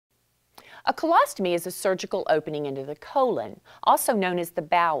A colostomy is a surgical opening into the colon, also known as the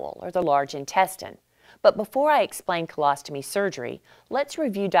bowel or the large intestine. But before I explain colostomy surgery, let's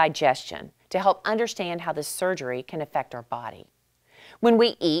review digestion to help understand how this surgery can affect our body. When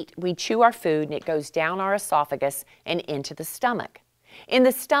we eat, we chew our food and it goes down our esophagus and into the stomach. In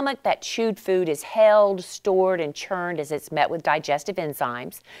the stomach, that chewed food is held, stored, and churned as it's met with digestive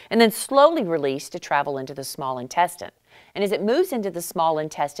enzymes and then slowly released to travel into the small intestine. And as it moves into the small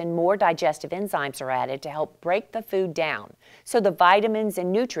intestine, more digestive enzymes are added to help break the food down so the vitamins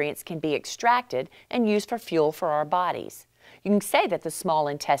and nutrients can be extracted and used for fuel for our bodies. You can say that the small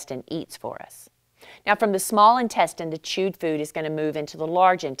intestine eats for us. Now, from the small intestine, the chewed food is going to move into the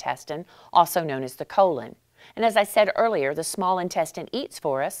large intestine, also known as the colon. And as I said earlier, the small intestine eats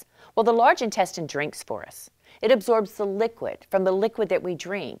for us, while the large intestine drinks for us. It absorbs the liquid from the liquid that we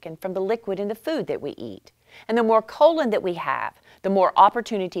drink and from the liquid in the food that we eat. And the more colon that we have, the more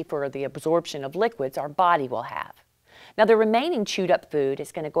opportunity for the absorption of liquids our body will have. Now, the remaining chewed up food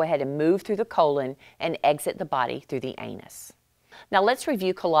is going to go ahead and move through the colon and exit the body through the anus. Now, let's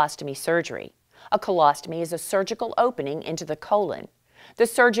review colostomy surgery. A colostomy is a surgical opening into the colon. The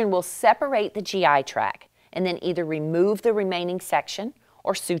surgeon will separate the GI tract and then either remove the remaining section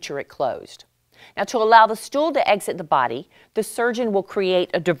or suture it closed. Now, to allow the stool to exit the body, the surgeon will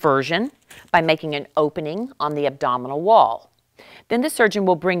create a diversion by making an opening on the abdominal wall. Then the surgeon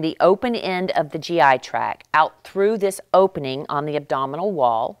will bring the open end of the GI tract out through this opening on the abdominal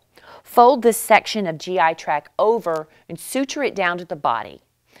wall, fold this section of GI tract over and suture it down to the body.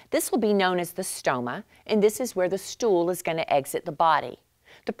 This will be known as the stoma, and this is where the stool is going to exit the body.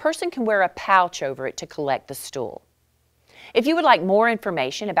 The person can wear a pouch over it to collect the stool. If you would like more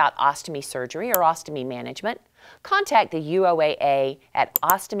information about ostomy surgery or ostomy management, contact the UOAA at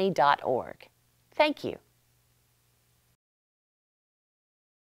ostomy.org. Thank you.